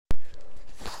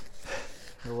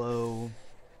Hello,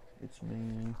 it's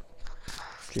me,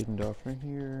 Jaden Doffner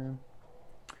here.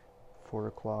 4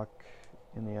 o'clock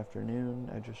in the afternoon.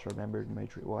 I just remembered my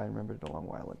dream. Well, I remembered it a long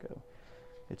while ago.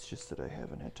 It's just that I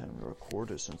haven't had time to record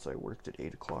it since I worked at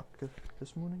 8 o'clock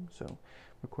this morning, so I'm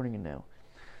recording it now.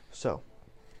 So,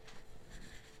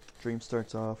 dream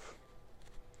starts off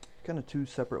kind of two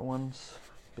separate ones,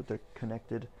 but they're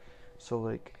connected. So,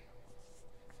 like,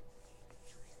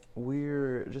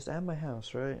 we're just at my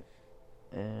house, right?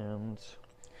 And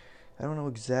I don't know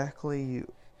exactly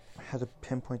how to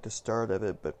pinpoint the start of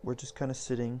it, but we're just kind of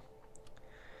sitting,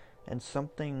 and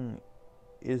something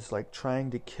is like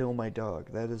trying to kill my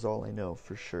dog. That is all I know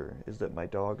for sure, is that my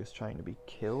dog is trying to be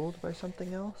killed by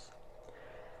something else.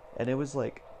 And it was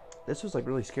like, this was like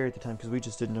really scary at the time because we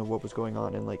just didn't know what was going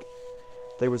on. And like,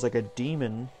 there was like a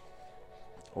demon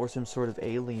or some sort of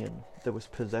alien that was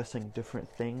possessing different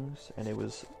things, and it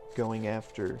was going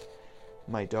after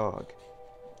my dog.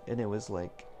 And it was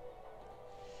like,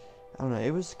 I don't know,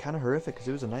 it was kind of horrific because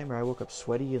it was a nightmare. I woke up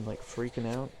sweaty and like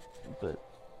freaking out,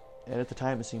 and at the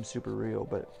time it seemed super real,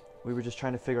 but we were just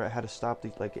trying to figure out how to stop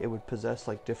these. Like, it would possess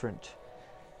like different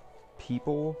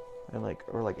people and like,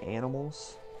 or like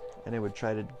animals, and it would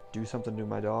try to do something to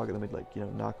my dog, and then we'd like,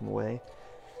 knock him away.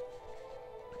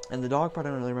 And the dog part I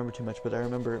don't really remember too much, but I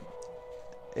remember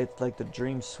it, like, the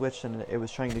dream switched and it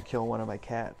was trying to kill one of my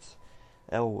cats,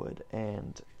 Elwood,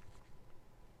 and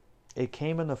it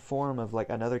came in the form of like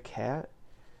another cat,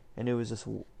 and it was this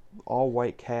all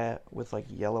white cat with like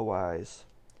yellow eyes,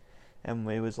 and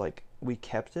it was like, we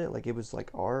kept it, like it was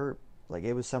like like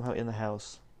it was somehow in the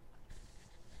house.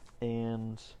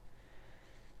 And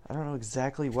I don't know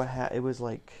exactly what it was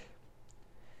like,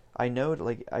 I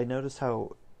noticed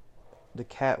how the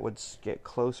cat would get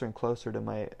closer and closer to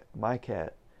my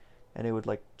cat, and it would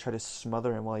like try to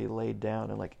smother him while he laid down,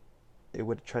 and like it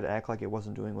would try to act like it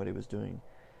wasn't doing what he was doing.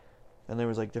 And there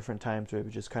was like different times where it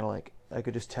was just kind of like, I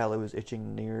could just tell it was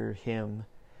itching near him,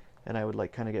 and I would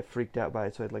like kind of get freaked out by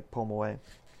it, so I'd like pull him away.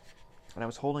 And I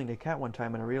was holding the cat one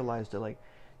time, and I realized that like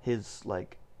his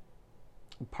like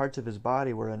parts of his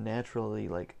body were unnaturally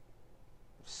like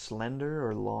slender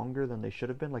or longer than they should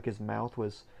have been. Like, his mouth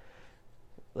was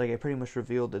like, it pretty much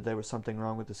revealed that there was something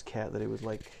wrong with this cat, that it was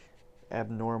like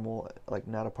abnormal, like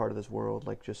not a part of this world,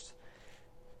 like just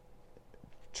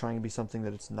trying to be something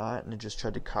that it's not. And it just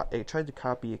tried to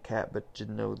copy a cat, but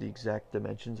didn't know the exact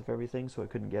dimensions of everything, so it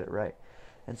couldn't get it right.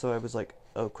 And so I was like,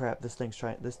 oh crap, this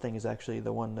thing is actually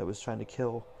the one that was trying to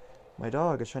kill my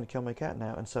dog. It's trying to kill my cat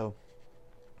now. And so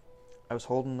I was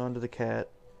holding onto the cat,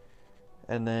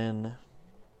 and then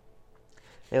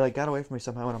it like got away from me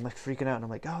somehow, and I'm like freaking out, and I'm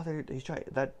like, oh, he's trying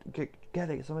that, get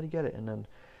it, somebody get it. And then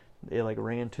it like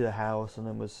ran to the house, and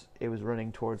then it was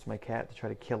running towards my cat to try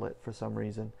to kill it for some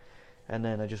reason. And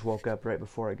then I just woke up right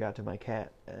before I got to my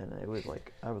cat, and it was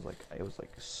like, it was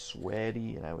like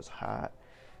sweaty, and I was hot.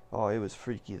 Oh, it was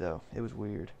freaky though. It was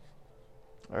weird.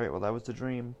 All right, well, that was the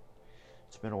dream.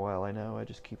 It's been a while, I know. I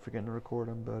just keep forgetting to record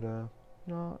them, but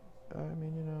no, I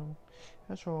mean,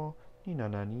 that's all. Ni na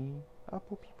na ni,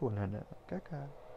 apo pipo na na, kaka.